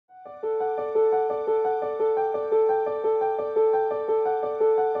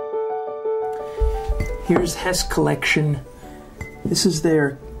Here's Hess Collection. This is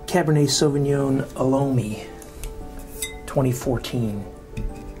their Cabernet Sauvignon Allomi 2014.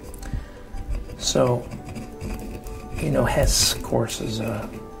 So, you know, Hess, of course,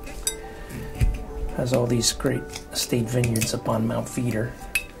 has all these great estate vineyards up on Mount Veeder.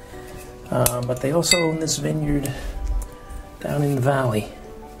 But they also own this vineyard down in the valley.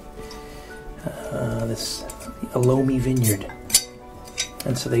 This Allomi Vineyard.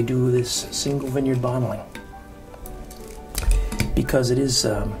 And so they do this single vineyard bottling. Because it is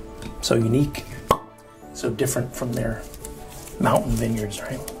so unique, so different from their mountain vineyards,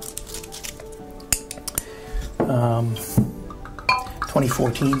 right?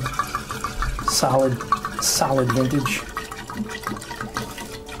 2014, solid vintage.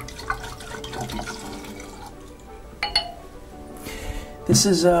 This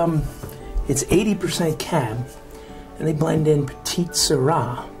is it's 80% Cab, and they blend in Petite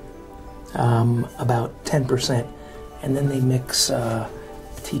Syrah, about 10%, and then they mix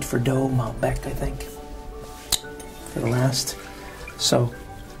Petite Verdot, Malbec, I think, for the last. So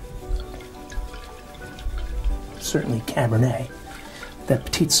certainly Cabernet. That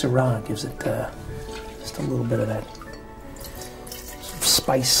Petite Syrah gives it just a little bit of that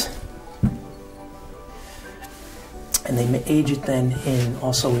spice. And they age it then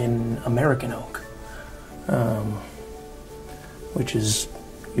also in American oak, which is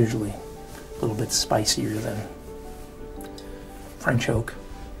usually a little bit spicier than French oak,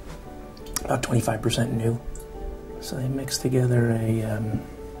 about 25% new. So they mix together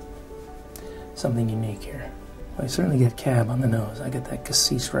something unique here. I certainly get Cab on the nose. I get that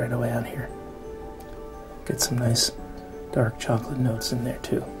cassis right away on here. Get some nice dark chocolate notes in there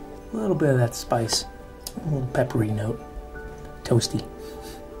too. A little bit of that spice. A little peppery note. Toasty.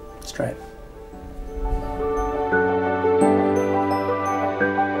 Let's try it.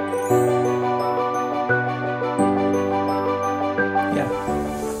 Yeah.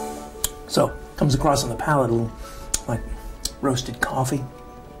 So, comes across on the palate a little like roasted coffee.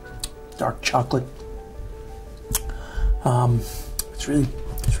 Dark chocolate. It's really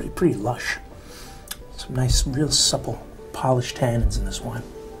pretty lush. Some nice, real supple, polished tannins in this wine.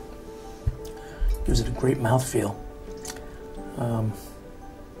 Gives it a great mouthfeel.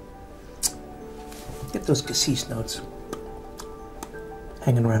 Get those cassis notes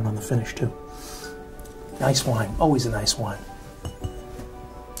hanging around on the finish too. Nice wine, always a nice wine.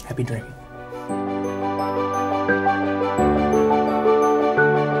 Happy drinking.